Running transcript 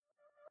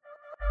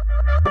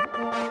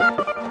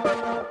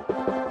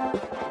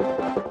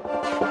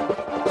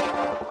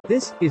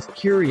This is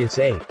Curious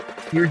Ape,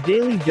 your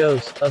daily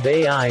dose of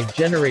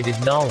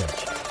AI-generated knowledge.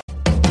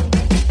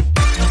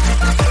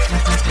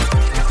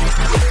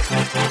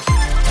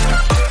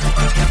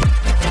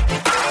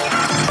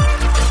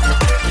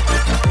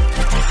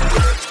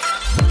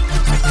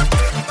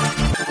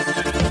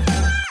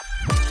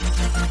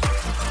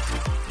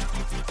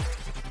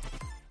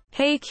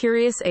 Hey,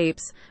 Curious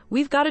Apes,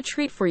 we've got a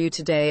treat for you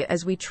today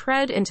as we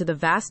tread into the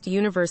vast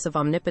universe of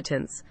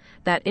omnipotence,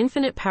 that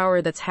infinite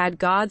power that's had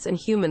gods and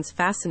humans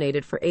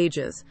fascinated for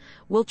ages.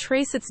 We'll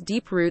trace its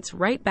deep roots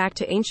right back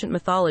to ancient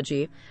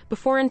mythology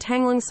before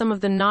entangling some of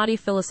the knotty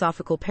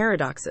philosophical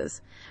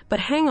paradoxes. But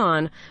hang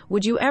on,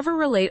 would you ever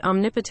relate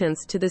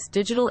omnipotence to this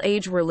digital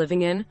age we're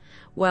living in?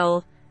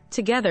 Well,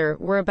 together,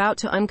 we're about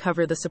to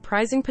uncover the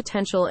surprising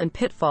potential and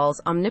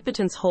pitfalls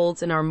omnipotence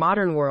holds in our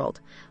modern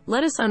world.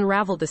 Let us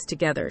unravel this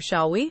together,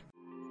 shall we?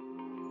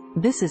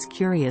 This is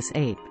Curious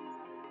Ape.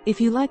 If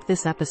you like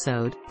this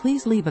episode,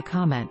 please leave a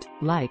comment,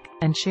 like,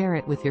 and share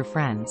it with your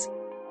friends.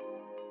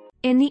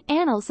 In the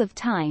annals of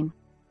time,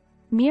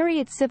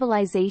 myriad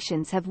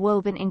civilizations have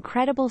woven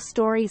incredible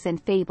stories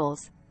and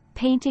fables,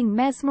 painting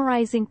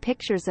mesmerizing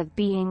pictures of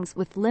beings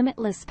with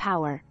limitless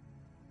power.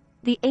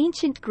 The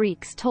ancient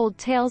Greeks told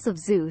tales of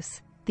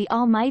Zeus, the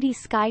almighty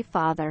Sky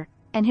Father,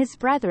 and his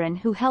brethren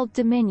who held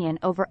dominion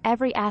over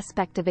every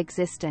aspect of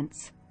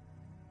existence.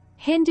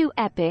 Hindu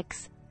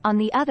epics, on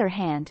the other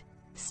hand,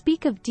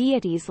 speak of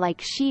deities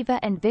like Shiva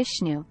and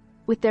Vishnu,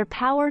 with their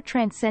power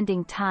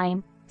transcending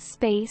time,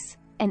 space,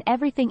 and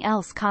everything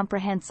else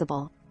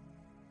comprehensible.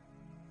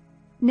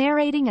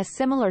 Narrating a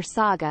similar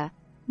saga,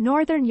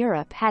 Northern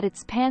Europe had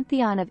its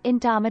pantheon of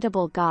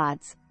indomitable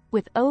gods,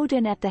 with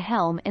Odin at the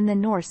helm in the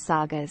Norse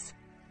sagas.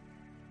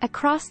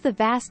 Across the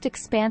vast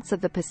expanse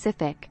of the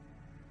Pacific,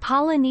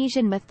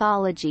 Polynesian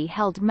mythology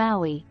held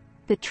Maui,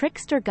 the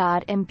trickster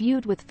god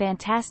imbued with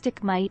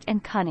fantastic might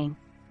and cunning.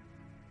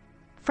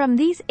 From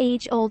these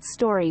age-old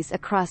stories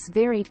across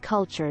varied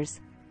cultures,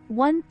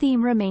 one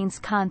theme remains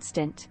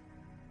constant: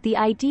 the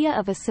idea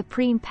of a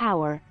supreme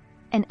power,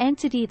 an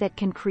entity that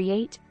can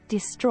create,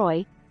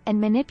 destroy, and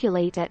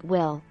manipulate at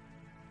will.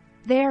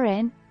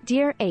 Therein,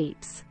 dear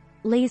apes,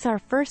 lays our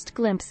first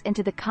glimpse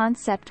into the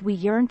concept we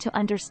yearn to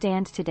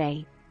understand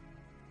today.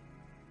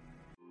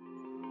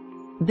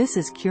 This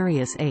is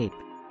Curious Ape.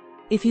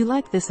 If you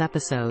like this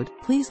episode,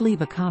 please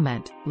leave a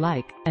comment,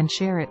 like, and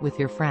share it with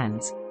your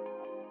friends.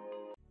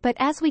 But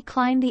as we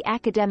climb the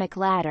academic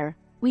ladder,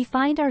 we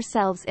find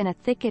ourselves in a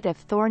thicket of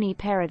thorny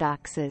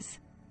paradoxes.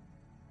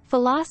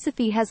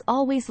 Philosophy has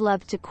always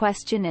loved to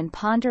question and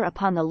ponder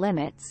upon the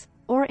limits,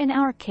 or in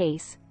our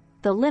case,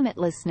 the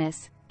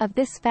limitlessness, of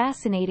this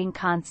fascinating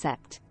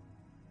concept.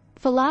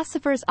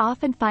 Philosophers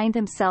often find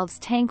themselves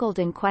tangled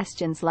in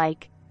questions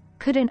like,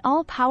 could an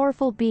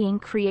all-powerful being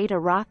create a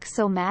rock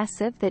so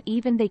massive that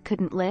even they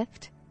couldn't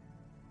lift?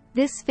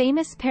 This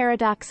famous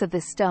paradox of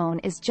the stone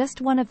is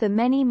just one of the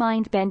many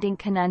mind-bending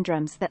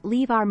conundrums that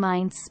leave our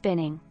minds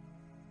spinning.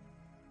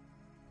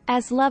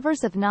 As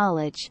lovers of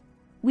knowledge,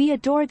 we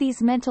adore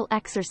these mental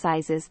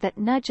exercises that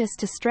nudge us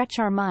to stretch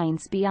our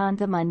minds beyond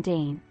the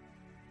mundane.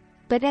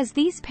 But as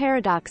these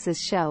paradoxes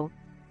show,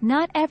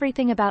 not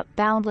everything about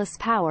boundless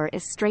power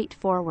is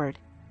straightforward.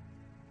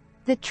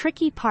 The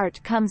tricky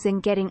part comes in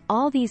getting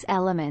all these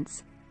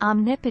elements,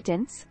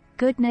 omnipotence,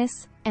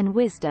 goodness, and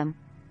wisdom,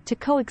 to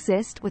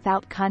coexist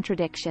without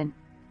contradiction.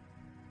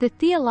 The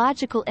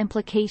theological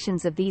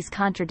implications of these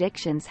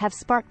contradictions have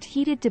sparked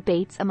heated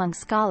debates among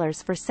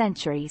scholars for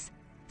centuries,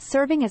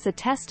 serving as a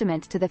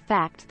testament to the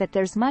fact that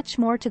there's much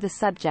more to the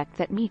subject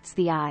than meets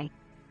the eye.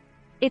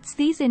 It's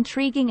these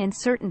intriguing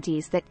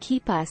uncertainties that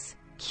keep us,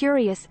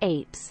 curious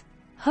apes,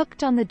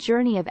 hooked on the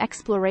journey of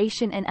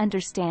exploration and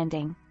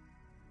understanding.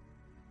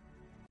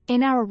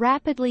 In our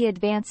rapidly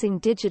advancing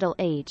digital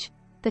age,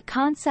 the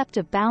concept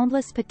of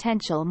boundless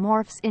potential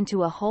morphs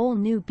into a whole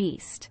new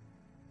beast.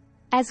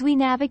 As we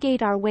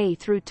navigate our way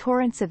through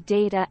torrents of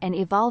data and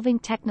evolving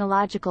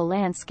technological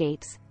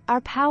landscapes,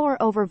 our power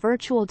over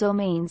virtual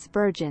domains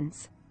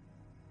burgeons.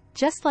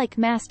 Just like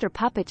master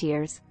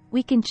puppeteers,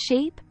 we can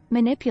shape,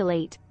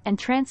 manipulate, and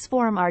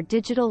transform our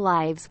digital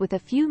lives with a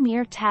few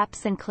mere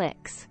taps and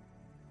clicks.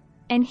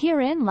 And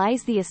herein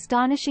lies the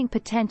astonishing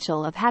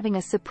potential of having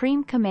a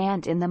supreme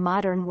command in the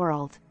modern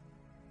world.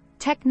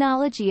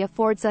 Technology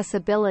affords us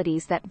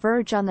abilities that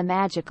verge on the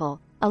magical,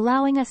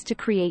 allowing us to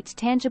create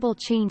tangible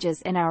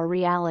changes in our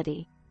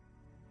reality.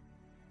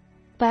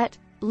 But,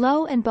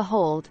 lo and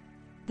behold,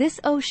 this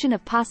ocean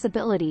of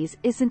possibilities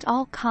isn't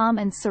all calm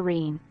and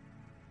serene.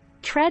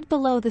 Tread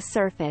below the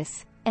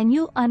surface, and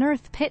you'll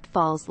unearth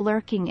pitfalls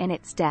lurking in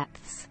its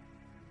depths.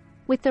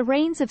 With the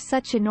reins of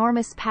such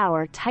enormous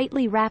power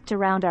tightly wrapped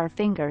around our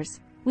fingers,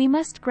 we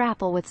must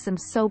grapple with some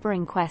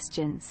sobering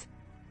questions.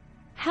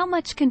 How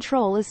much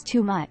control is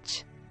too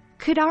much?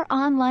 Could our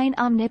online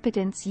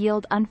omnipotence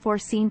yield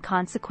unforeseen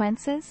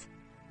consequences?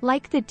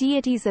 Like the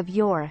deities of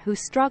yore who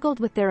struggled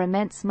with their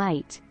immense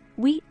might,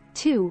 we,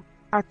 too,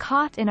 are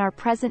caught in our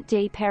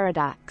present-day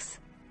paradox.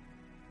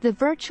 The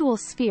virtual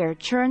sphere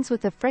churns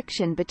with the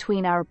friction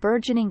between our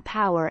burgeoning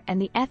power and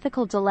the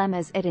ethical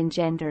dilemmas it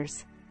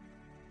engenders.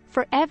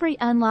 For every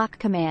unlock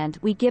command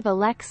we give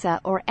Alexa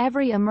or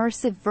every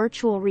immersive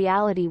virtual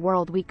reality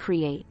world we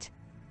create,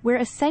 we're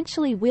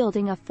essentially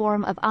wielding a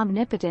form of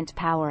omnipotent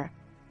power.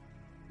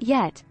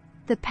 Yet,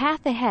 the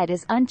path ahead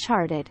is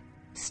uncharted,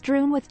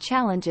 strewn with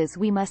challenges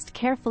we must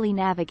carefully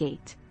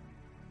navigate.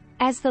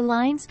 As the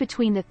lines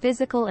between the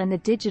physical and the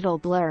digital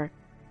blur,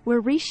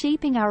 we're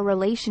reshaping our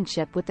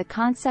relationship with the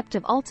concept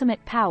of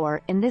ultimate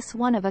power in this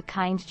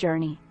one-of-a-kind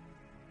journey.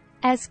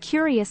 As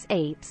curious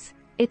apes,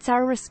 it's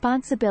our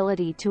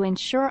responsibility to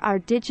ensure our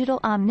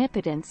digital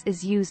omnipotence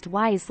is used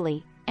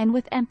wisely, and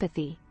with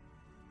empathy.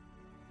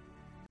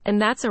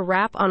 And that's a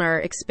wrap on our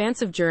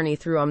expansive journey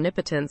through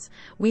omnipotence.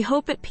 We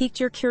hope it piqued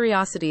your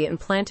curiosity and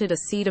planted a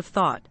seed of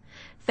thought.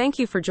 Thank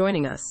you for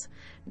joining us.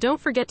 Don't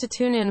forget to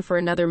tune in for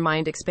another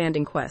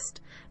mind-expanding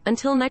quest.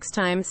 Until next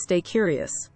time, stay curious.